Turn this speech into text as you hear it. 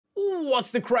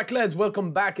What's the crack, lads?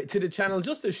 Welcome back to the channel.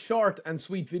 Just a short and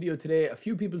sweet video today. A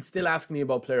few people still ask me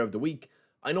about Player of the Week.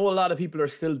 I know a lot of people are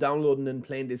still downloading and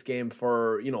playing this game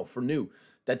for new,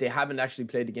 that they haven't actually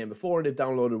played the game before and they've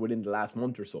downloaded within the last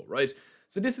month or so, right?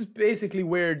 So this is basically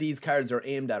where these cards are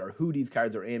aimed at, or who these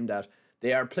cards are aimed at.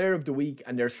 They are Player of the Week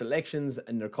and they're selections,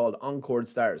 and they're called Encore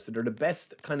Stars. So they're the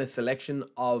best kind of selection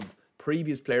of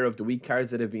previous Player of the Week cards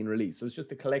that have been released. So it's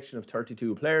just a collection of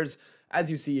 32 players. As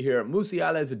you see here,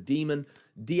 Musiala is a demon.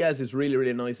 Diaz is really,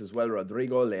 really nice as well.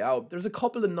 Rodrigo, Leao. There's a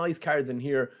couple of nice cards in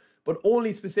here, but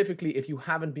only specifically if you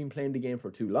haven't been playing the game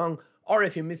for too long, or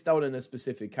if you missed out on a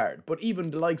specific card. But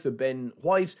even the likes of Ben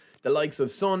White, the likes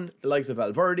of Son, the likes of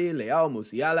Valverde, Leao,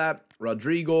 Musiala,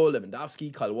 Rodrigo,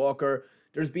 Lewandowski, Kyle Walker,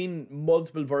 there's been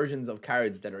multiple versions of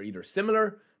cards that are either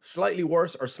similar, slightly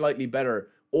worse, or slightly better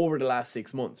over the last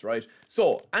 6 months, right?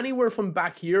 So anywhere from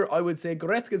back here, I would say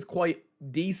Goretzka is quite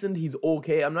decent. He's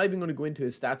okay. I'm not even going to go into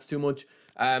his stats too much.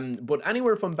 But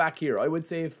anywhere from back here, I would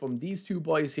say from these two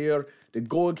boys here, the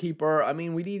goalkeeper, I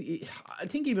mean, I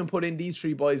think even put in these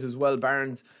three boys as well,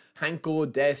 Barnes,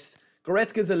 Hanko, Dest.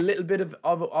 Goretzka is a little bit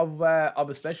of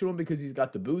a special one because he's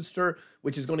got the booster,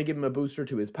 which is going to give him a booster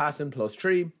to his passing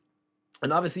 +3.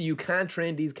 And obviously you can't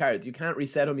train these cards. You can't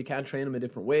reset them. You can't train them a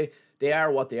different way. They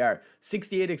are what they are.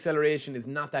 68 acceleration is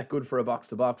not that good for a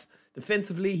box-to-box.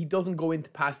 Defensively, he doesn't go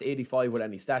into past 85 with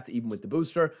any stats, even with the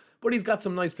booster. But he's got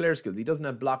some nice player skills. He doesn't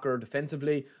have blocker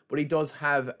defensively, but he does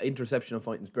have interception and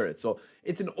fighting spirit. So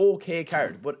it's an okay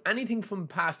card. But anything from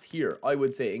past here, I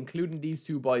would say, including these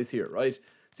two boys here, right?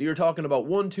 So you're talking about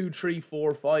 1, 2, 3,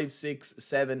 4, 5, 6,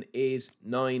 7, 8,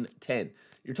 9, 10.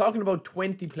 You're talking about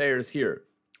 20 players here.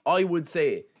 I would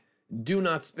say do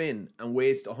not spin and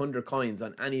waste 100 coins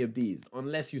on any of these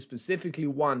unless you specifically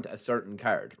want a certain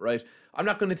card, right? I'm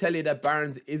not going to tell you that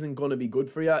Barnes isn't going to be good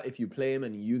for you if you play him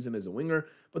and you use him as a winger,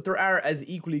 but there are as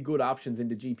equally good options in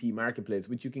the GP marketplace,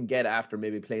 which you can get after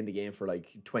maybe playing the game for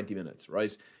like 20 minutes,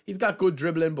 right? He's got good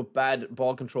dribbling, but bad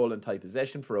ball control and tight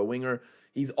possession for a winger.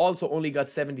 He's also only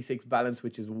got 76 balance,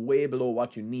 which is way below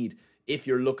what you need if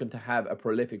you're looking to have a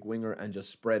prolific winger and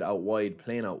just spread out wide,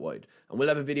 playing out wide. And we'll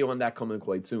have a video on that coming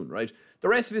quite soon, right? The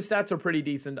rest of his stats are pretty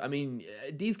decent. I mean,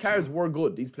 these cards were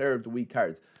good, these Player of the Week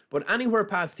cards. But anywhere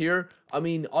past here, I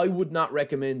mean, I would not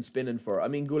recommend spinning for. I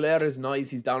mean, Goulet is nice.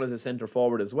 He's down as a centre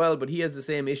forward as well, but he has the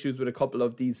same issues with a couple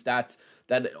of these stats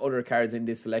that other cards in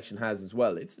this selection has as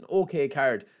well. It's an okay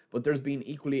card, but there's been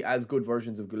equally as good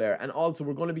versions of Goulet. And also,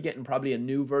 we're going to be getting probably a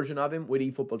new version of him with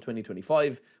eFootball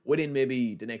 2025 within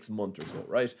maybe the next month or so,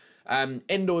 right?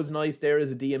 Endo is nice. There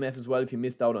is a DMF as well if you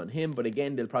missed out on him. But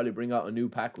again, they'll probably bring out a new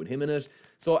pack with him in it.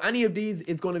 So any of these,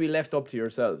 it's going to be left up to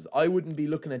yourselves. I wouldn't be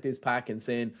looking at this pack and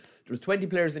saying, there's 20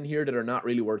 players in here that are not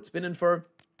really worth spinning for.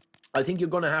 I think you're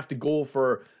going to have to go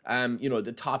for,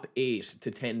 the top 8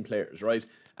 to 10 players, right?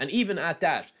 And even at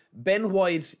that, Ben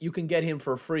White, you can get him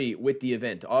for free with the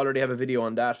event. I already have a video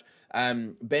on that.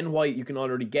 Ben White, you can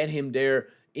already get him there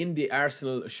in the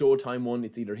Arsenal Showtime one.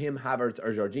 It's either him, Havertz,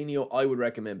 or Jorginho. I would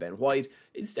recommend Ben White.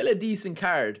 It's still a decent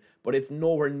card, but it's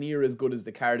nowhere near as good as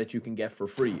the card that you can get for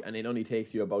free, and it only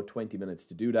takes you about 20 minutes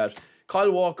to do that.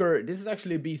 Kyle Walker, this is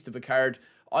actually a beast of a card.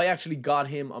 I actually got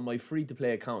him on my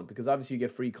free-to-play account because obviously you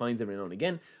get free coins every now and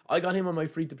again. I got him on my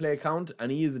free-to-play account and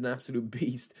he is an absolute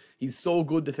beast. He's so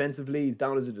good defensively. He's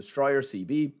down as a destroyer,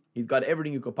 CB. He's got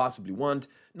everything you could possibly want.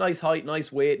 Nice height,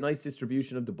 nice weight, nice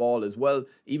distribution of the ball as well.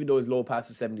 Even though his low pass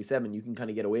is 77, you can kind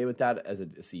of get away with that as a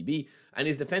CB. And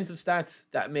his defensive stats,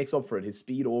 that makes up for it. His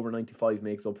speed over 95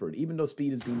 makes up for it, even though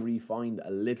speed has been refined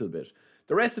a little bit.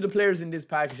 The rest of the players in this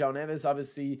pack, João Neves,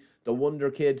 obviously the wonder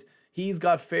kid. He's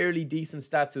got fairly decent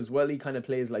stats as well. He kind of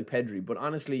plays like Pedri. But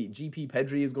honestly, GP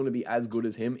Pedri is going to be as good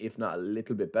as him, if not a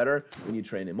little bit better, when you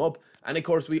train him up. And of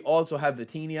course, we also have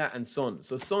Vitinha and Son.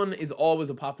 So Son is always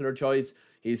a popular choice.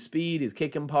 His speed, his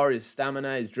kicking power, his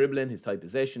stamina, his dribbling, his tight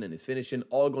possession, and his finishing,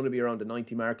 all going to be around the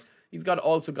 90 mark. He's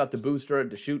also got the booster,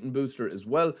 the shooting booster as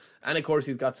well. And of course,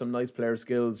 he's got some nice player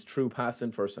skills, true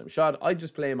passing, first time shot. I'd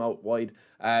just play him out wide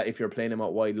if you're playing him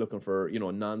out wide looking for,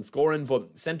 non-scoring.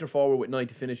 But centre forward with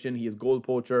 90 finishing, he is goal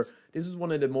poacher. This is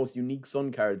one of the most unique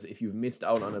Sun cards if you've missed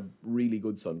out on a really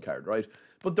good Sun card, right?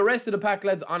 But the rest of the pack,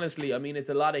 lads, honestly, I mean, it's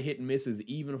a lot of hit and misses,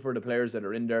 even for the players that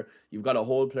are in there. You've got a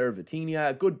whole player,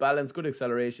 Vitinha, good balance, good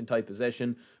acceleration, tight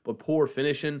possession, but poor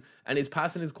finishing. And his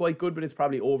passing is quite good, but it's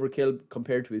probably overkill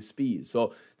compared to his speed.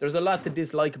 So there's a lot to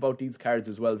dislike about these cards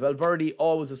as well. Valverde,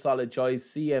 always a solid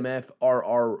choice. CMF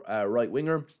or right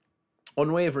winger.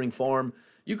 Unwavering form.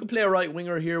 You could play a right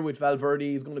winger here with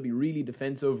Valverde. He's going to be really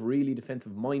defensive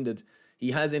minded.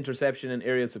 He has interception and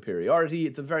aerial superiority.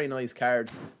 It's a very nice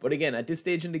card. But again, at this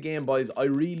stage in the game, boys, I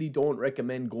really don't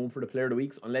recommend going for the player of the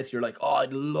weeks unless you're like, oh,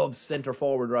 I'd love centre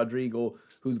forward Rodrigo,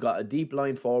 who's got a deep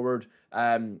line forward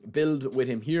build with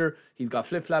him here. He's got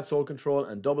flip-flap, soul control,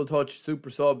 and double touch, super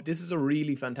sub. This is a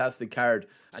really fantastic card.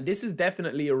 And this is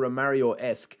definitely a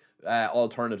Romario-esque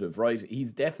alternative, right?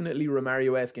 He's definitely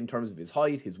Romario-esque in terms of his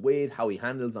height, his weight, how he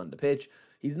handles on the pitch.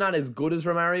 He's not as good as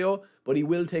Romario, but he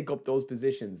will take up those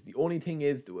positions. The only thing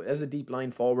is, as a deep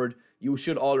line forward, you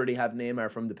should already have Neymar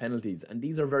from the penalties, and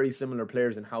these are very similar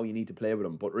players in how you need to play with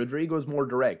them. But Rodrigo's more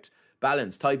direct.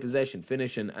 Balance, tight possession,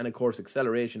 finishing, and of course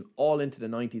acceleration, all into the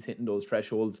 90s, hitting those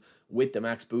thresholds with the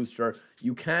max booster.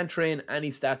 You can't train any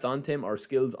stats onto him or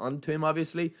skills onto him,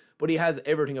 obviously, but he has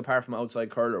everything apart from outside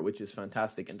curler, which is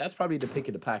fantastic. And that's probably the pick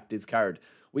of the pack, this card.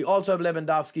 We also have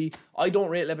Lewandowski. I don't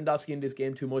rate Lewandowski in this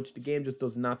game too much. The game just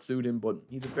does not suit him, but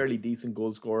he's a fairly decent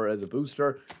goal scorer as a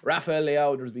booster. Rafael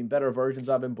Leao, there's been better versions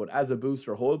of him, but as a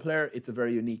booster whole player, it's a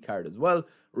very unique card as well.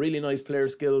 Really nice player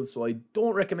skills, so I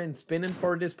don't recommend spinning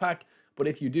for this pack, but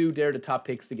if you do, they're the top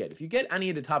picks to get. If you get any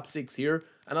of the top 6 here,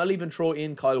 and I'll even throw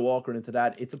in Kyle Walker into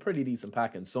that, it's a pretty decent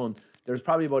pack. And Son, there's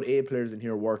probably about 8 players in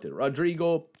here worth it.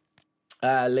 Rodrigo,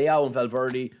 Leao and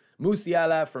Valverde.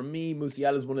 Musiala, for me,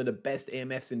 Musiala is one of the best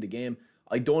AMFs in the game.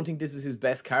 I don't think this is his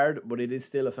best card, but it is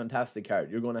still a fantastic card.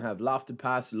 You're going to have lofted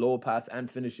pass, low pass, and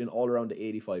finishing all around the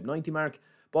 85-90 mark.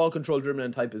 Ball control, dribbling,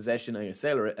 and tight possession, and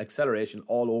acceleration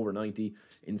all over 90.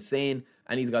 Insane.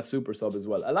 And he's got super sub as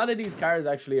well. A lot of these cards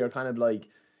actually are kind of like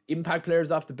impact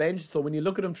players off the bench. So when you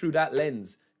look at them through that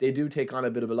lens, they do take on a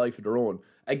bit of a life of their own.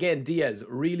 Again, Diaz,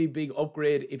 really big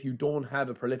upgrade if you don't have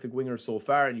a prolific winger so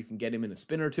far, and you can get him in a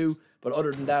spin or two. But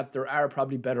other than that, there are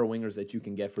probably better wingers that you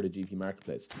can get for the GP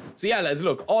Marketplace. So yeah, lads,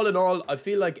 look, all in all, I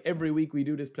feel like every week we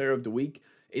do this player of the week,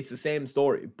 it's the same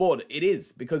story. But it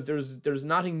is, because there's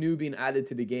nothing new being added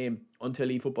to the game until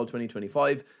eFootball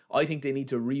 2025. I think they need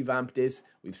to revamp this.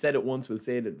 We've said it once, we'll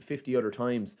say it 50 other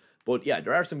times. But yeah,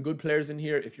 there are some good players in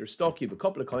here. If you're stuck, you have a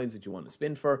couple of coins that you want to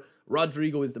spin for.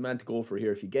 Rodrigo is the man to go for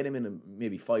here. If you get him in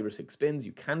maybe 5 or 6 spins,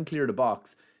 you can clear the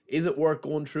box. Is it worth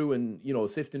going through and, you know,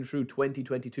 sifting through 20,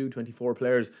 22, 24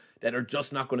 players that are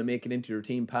just not going to make it into your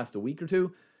team past a week or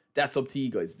two? That's up to you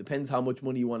guys. It depends how much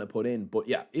money you want to put in. But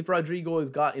yeah, if Rodrigo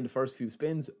has got in the first few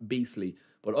spins, beastly.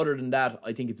 But other than that,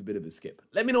 I think it's a bit of a skip.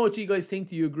 Let me know what you guys think.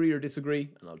 Do you agree or disagree?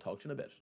 And I'll talk to you in a bit.